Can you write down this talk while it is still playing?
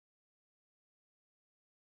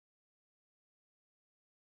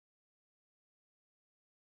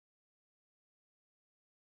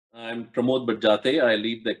I'm Pramod Bajate. I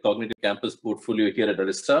lead the Cognitive Campus portfolio here at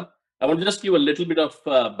Arista. I want to just give a little bit of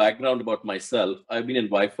background about myself. I've been in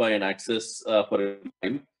Wi-Fi and access for a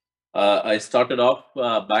time. I started off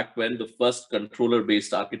back when the first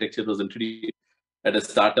controller-based architecture was introduced at a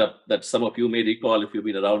startup that some of you may recall if you've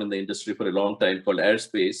been around in the industry for a long time, called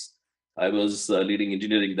Airspace. I was leading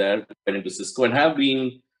engineering there, went into Cisco, and have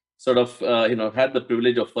been sort of had the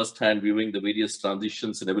privilege of firsthand viewing the various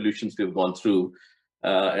transitions and evolutions we've gone through.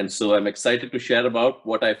 And so I'm excited to share about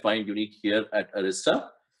what I find unique here at Arista.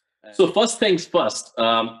 So first things first,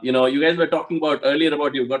 you guys were talking about earlier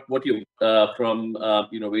about you got what you from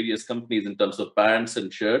various companies in terms of pants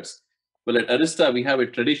and shirts. Well, at Arista we have a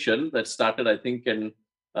tradition that started, I think, in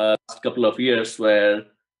last couple of years, where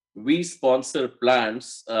we sponsor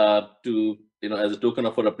plants to as a token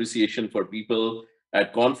of our appreciation for people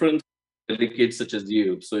at conference delegates such as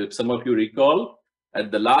you. So if some of you recall, at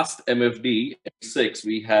the last MFD 6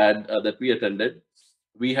 we had that we attended,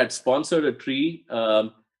 we had sponsored a tree.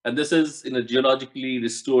 And this is in a geologically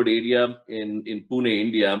restored area in Pune,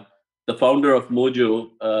 India. The founder of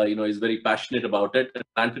Mojo, is very passionate about it and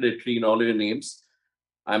planted a tree in all your names.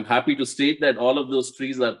 I'm happy to state that all of those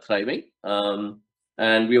trees are thriving.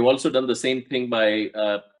 And we have also done the same thing by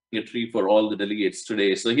a tree for all the delegates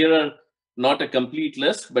today. So here are not a complete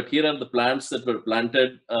list, but here are the plants that were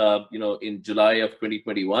planted, in July of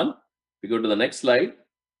 2021. We go to the next slide.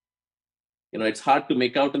 It's hard to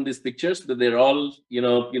make out in these pictures, but they're all,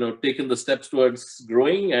 taken the steps towards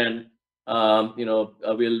growing. And,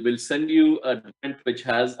 we'll send you a document which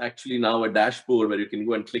has actually now a dashboard where you can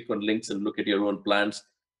go and click on links and look at your own plants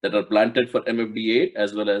that are planted for MFD8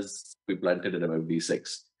 as well as we planted at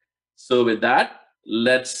MFD6. So with that,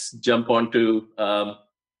 let's jump on to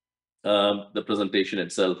the presentation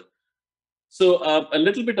itself. So a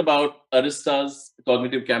little bit about Arista's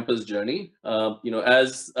Cognitive Campus journey.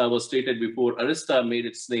 As was stated before, Arista made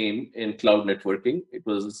its name in cloud networking. It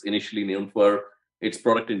was initially known for its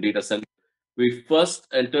product in data center. We first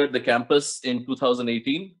entered the campus in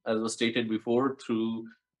 2018, as was stated before, through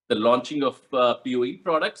the launching of PoE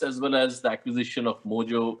products, as well as the acquisition of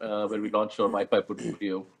Mojo, where we launched our Wi-Fi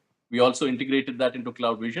portfolio. We also integrated that into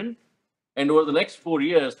Cloud Vision. And over the next 4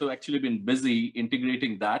 years, we've actually been busy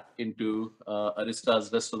integrating that into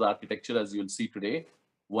Arista's rest of the architecture, as you'll see today.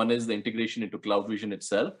 One is the integration into Cloud Vision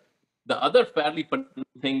itself. The other fairly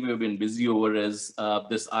thing we've been busy over is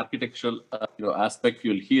this architectural aspect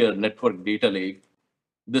you'll hear, network data lake.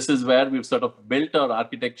 This is where we've sort of built our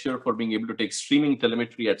architecture for being able to take streaming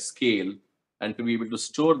telemetry at scale and to be able to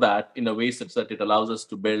store that in a way such that it allows us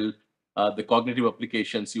to build the cognitive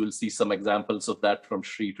applications. You will see some examples of that from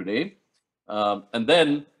Sri today. And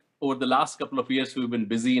then over the last couple of years, we've been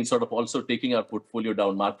busy in sort of also taking our portfolio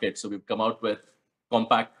down market. So we've come out with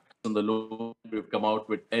compact on the low, we've come out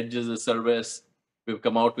with Edge as a service, we've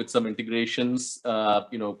come out with some integrations,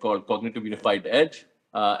 called Cognitive Unified Edge.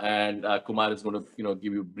 And Kumar is going to,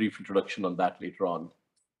 give you a brief introduction on that later on.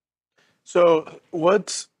 So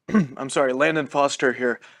what's, I'm sorry, Landon Foster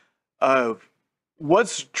here.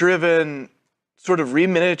 What's driven sort of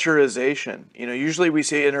reminiaturization? Usually we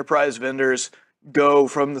see enterprise vendors go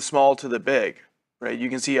from the small to the big, right? You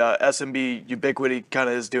can see SMB Ubiquity kind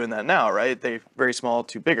of is doing that now, right? They're very small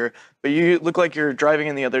to bigger, but you look like you're driving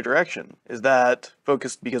in the other direction. Is that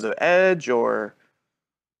focused because of Edge or?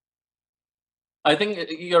 I think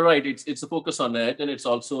you're right. It's a focus on Edge, and it's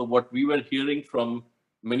also what we were hearing from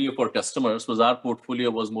many of our customers was our portfolio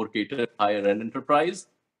was more catered to higher end enterprise.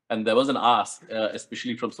 And there was an ask,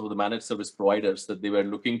 especially from some of the managed service providers, that they were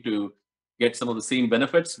looking to get some of the same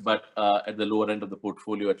benefits, but at the lower end of the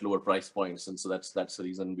portfolio at lower price points. And so that's the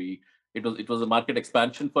reason it was a market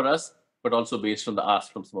expansion for us, but also based on the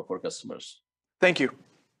ask from some of our customers. Thank you.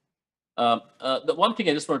 The one thing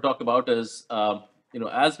I just want to talk about is,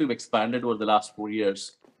 as we've expanded over the last 4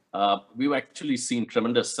 years, we've actually seen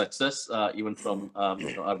tremendous success, even from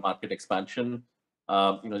our market expansion.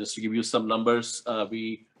 Just to give you some numbers,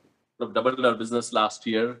 we doubled our business last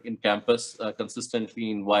year in campus, consistently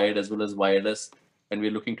in wired as well as wireless, and we're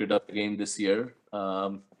looking to double again this year.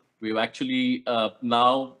 We've actually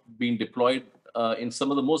now been deployed in some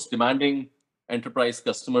of the most demanding enterprise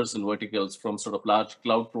customers and verticals, from sort of large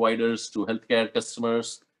cloud providers to healthcare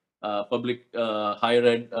customers, public higher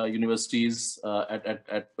ed universities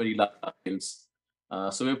at very large scales.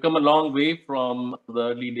 So we've come a long way from the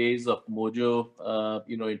early days of Mojo,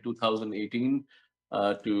 in 2018.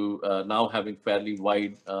 To now having fairly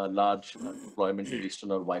wide, large deployment based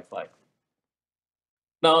on our Wi-Fi.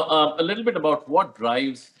 Now, a little bit about what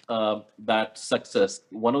drives that success.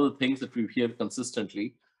 One of the things that we hear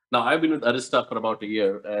consistently Now, I've been with Arista for about a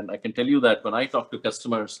year, and I can tell you that when I talk to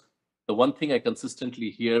customers, the one thing I consistently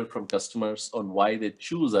hear from customers on why they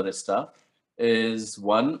choose Arista is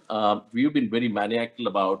one, we've been very maniacal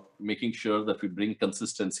about making sure that we bring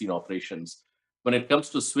consistency in operations. When it comes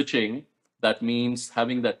to switching, that means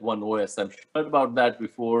having that one OS. I've heard about that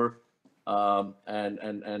before, and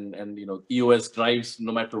EOS drives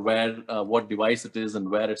no matter where, what device it is, and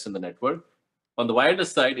where it's in the network. On the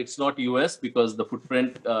wireless side, it's not US because the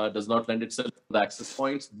footprint does not lend itself to the access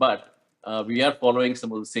points, but we are following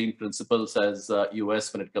some of the same principles as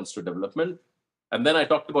US when it comes to development. And then I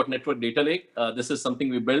talked about network data lake. This is something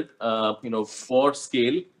we built, for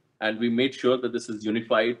scale, and we made sure that this is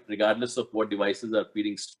unified regardless of what devices are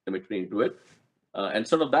feeding telemetry into it. And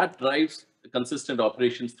sort of that drives consistent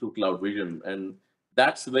operations through cloud vision. And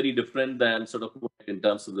that's very different than sort of in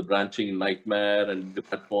terms of the branching nightmare and the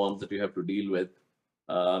platforms that you have to deal with,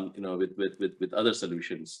 with other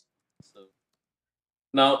solutions. So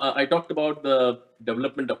now I talked about the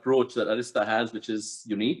development approach that Arista has, which is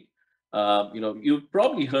unique. You've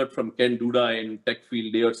probably heard from Ken Duda in Tech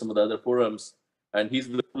Field Day or some of the other forums, and he's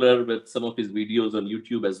popular with some of his videos on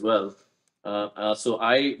YouTube as well. So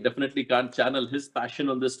I definitely can't channel his passion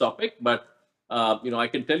on this topic, but I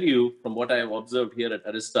can tell you from what I have observed here at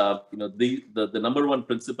Arista, the number one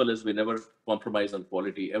principle is we never compromise on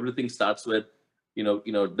quality. Everything starts with,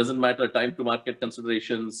 doesn't matter time to market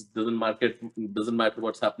considerations, doesn't matter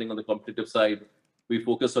what's happening on the competitive side. We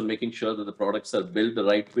focus on making sure that the products are built the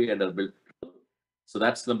right way and are built. So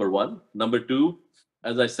that's number one. Number two,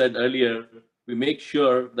 as I said earlier, we make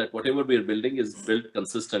sure that whatever we are building is built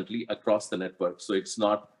consistently across the network. So it's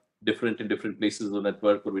not different in different places of the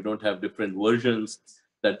network, or we don't have different versions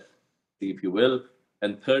that, if you will.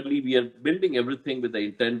 And thirdly, we are building everything with the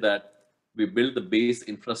intent that we build the base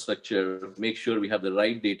infrastructure, make sure we have the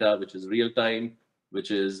right data, which is real time,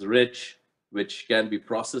 which is rich, which can be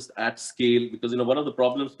processed at scale. Because one of the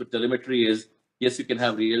problems with telemetry is, yes, you can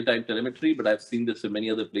have real time telemetry, but I've seen this in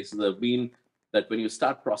many other places I've been, that when you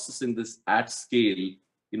start processing this at scale,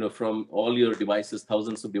 from all your devices,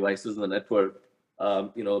 thousands of devices in the network,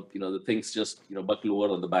 the things just buckle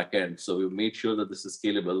over on the back end. So we've made sure that this is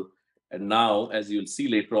scalable. And now, as you'll see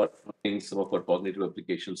later on, running some of our cognitive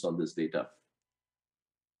applications on this data.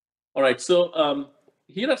 All right, so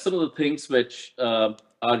here are some of the things which are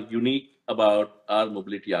unique about our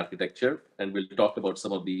mobility architecture, and we'll talk about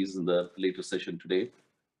some of these in the later session today.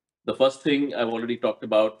 The first thing I've already talked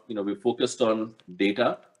about, we focused on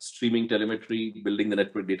data, streaming telemetry, building the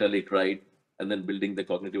network data lake right, and then building the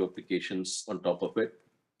cognitive applications on top of it.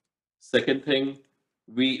 Second thing,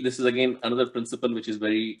 this is again another principle which is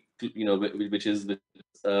very, which is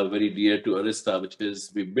very dear to Arista, which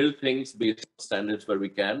is we build things based on standards where we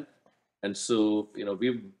can. And so,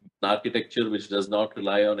 we've an architecture which does not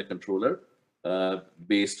rely on a controller.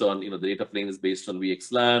 Based on, the data plane is based on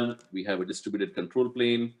VXLAN. We have a distributed control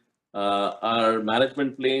plane. Our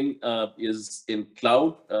management plane is in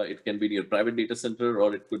cloud. It can be in your private data center,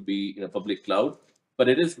 or it could be in a public cloud. But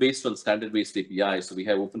it is based on standard-based API. So we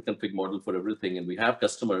have open config model for everything, and we have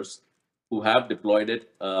customers who have deployed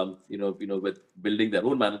it, with building their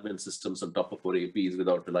own management systems on top of our APIs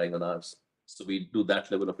without relying on ours. So we do that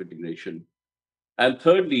level of integration. And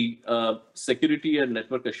thirdly, security and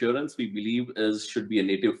network assurance, we believe should be a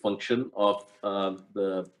native function of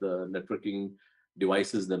the networking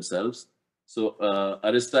devices themselves. So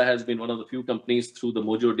Arista has been one of the few companies through the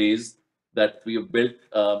Mojo days that we have built.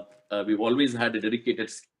 We've always had a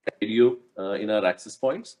dedicated radio in our access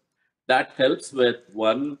points. That helps with,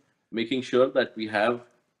 one, making sure that we have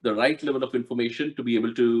the right level of information to be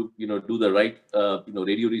able to do the right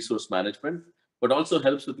radio resource management, but also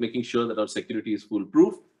helps with making sure that our security is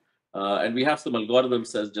foolproof. And we have some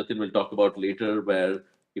algorithms, as Jatin will talk about later, where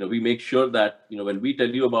we make sure that when we tell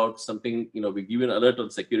you about something, we give you an alert on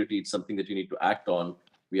security, it's something that you need to act on.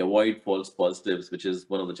 We avoid false positives, which is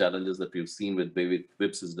one of the challenges that we've seen with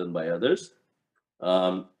WIPs is done by others.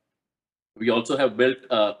 We also have built,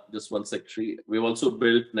 just one secretary, we've also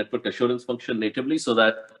built network assurance function natively so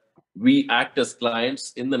that we act as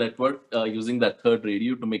clients in the network using that third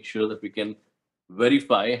radio to make sure that we can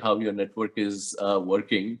verify how your network is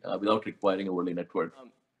working without requiring a overlay network.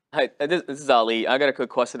 Hi, this is Ali. I got a quick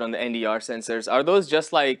question on the Ndr sensors. Are those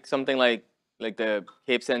just like something like the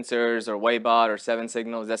Cape sensors or Waybot or 7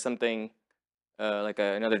 signal? Is that something like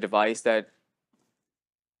another device that?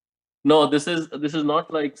 No, this is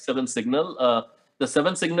not like 7 signal. The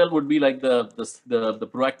 7 signal would be like the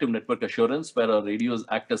proactive network assurance, where our radios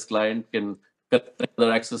act as client, can connect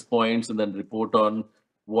their access points and then report on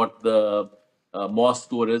what the MOS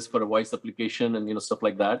score is for a voice application and stuff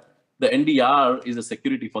like that. The NDR is a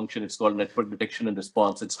security function. It's called network detection and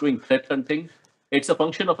response. It's doing threat hunting. It's a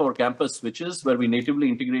function of our campus switches where we natively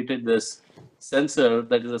integrated this sensor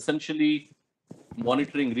that is essentially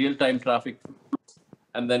monitoring real-time traffic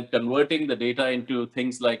and then converting the data into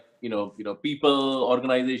things like people,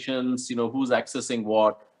 organizations, who's accessing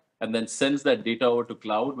what, and then sends that data over to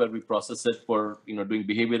cloud where we process it for doing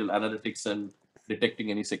behavioral analytics and detecting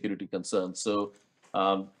any security concerns. So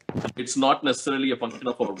it's not necessarily a function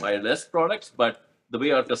of our wireless products, but the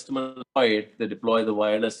way our customers deploy it, they deploy the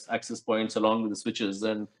wireless access points along with the switches,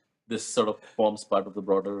 and this sort of forms part of the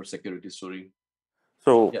broader security story.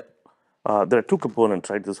 So there are two components,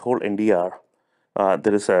 right? This whole NDR.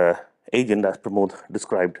 There is a agent, as Pramod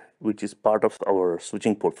described, which is part of our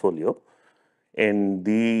switching portfolio. And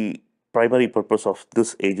the primary purpose of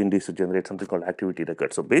this agent is to generate something called activity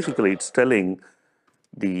records. So basically, it's telling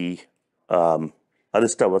the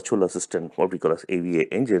Arista virtual assistant, what we call as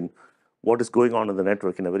AVA engine, what is going on in the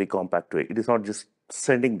network in a very compact way. It is not just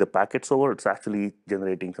sending the packets over, it's actually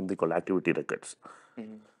generating something called activity records.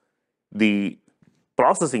 The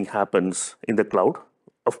processing happens in the cloud.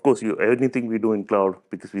 Of course, anything we do in cloud,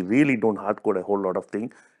 because we really don't hard code a whole lot of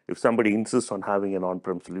things. If somebody insists on having an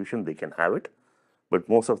on-prem solution, they can have it. But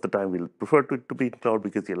most of the time, we'll prefer to be in cloud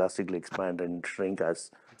because they elastically expand and shrink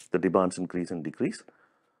as the demands increase and decrease.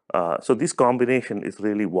 So this combination is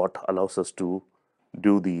really what allows us to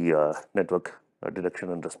do the network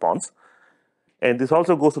detection and response. And this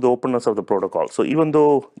also goes to the openness of the protocol. So even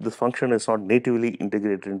though this function is not natively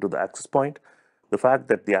integrated into the access point, the fact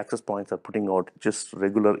that the access points are putting out just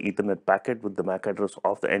regular Ethernet packet with the MAC address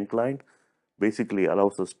of the end client basically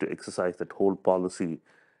allows us to exercise that whole policy,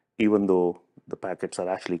 even though the packets are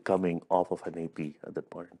actually coming off of an AP at that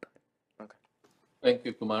point in time. Okay. Thank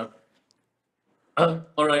you, Kumar.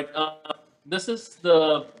 All right. This is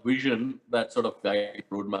the vision that sort of guides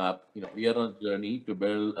the roadmap. We are on a journey to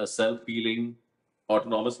build a self-healing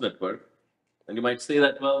autonomous network. And you might say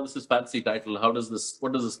that, well, this is fancy title. What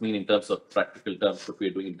does this mean in terms of practical terms, what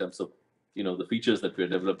we're doing in terms of, the features that we're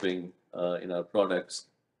developing in our products?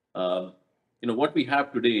 What we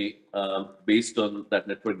have today, based on that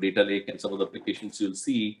network data lake and some of the applications you'll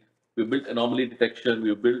see, we built anomaly detection,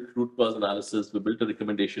 we built root cause analysis, we built a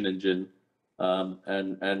recommendation engine.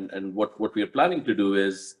 And what we are planning to do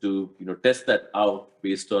is to, test that out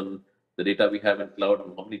based on the data we have in cloud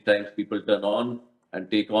and how many times people turn on and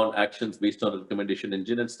take on actions based on a recommendation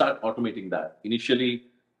engine and start automating that. Initially,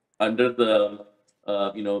 under the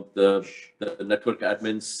network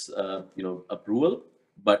admin's approval,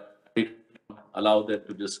 but it allow them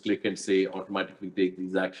to just click and say automatically take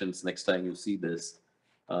these actions next time you see this.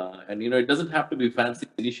 And it doesn't have to be fancy.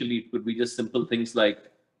 Initially, it could be just simple things like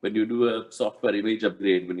when you do a software image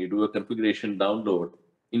upgrade, when you do a configuration download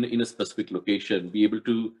in a specific location, be able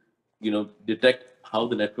to detect how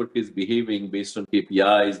the network is behaving based on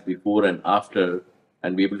KPIs before and after,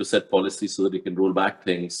 and be able to set policies so that you can roll back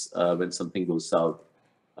things when something goes south.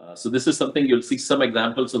 So this is something you'll see some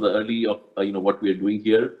examples of the early of what we are doing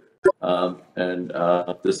here, and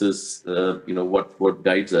this is what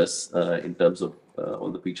guides us in terms of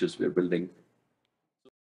all the features we are building.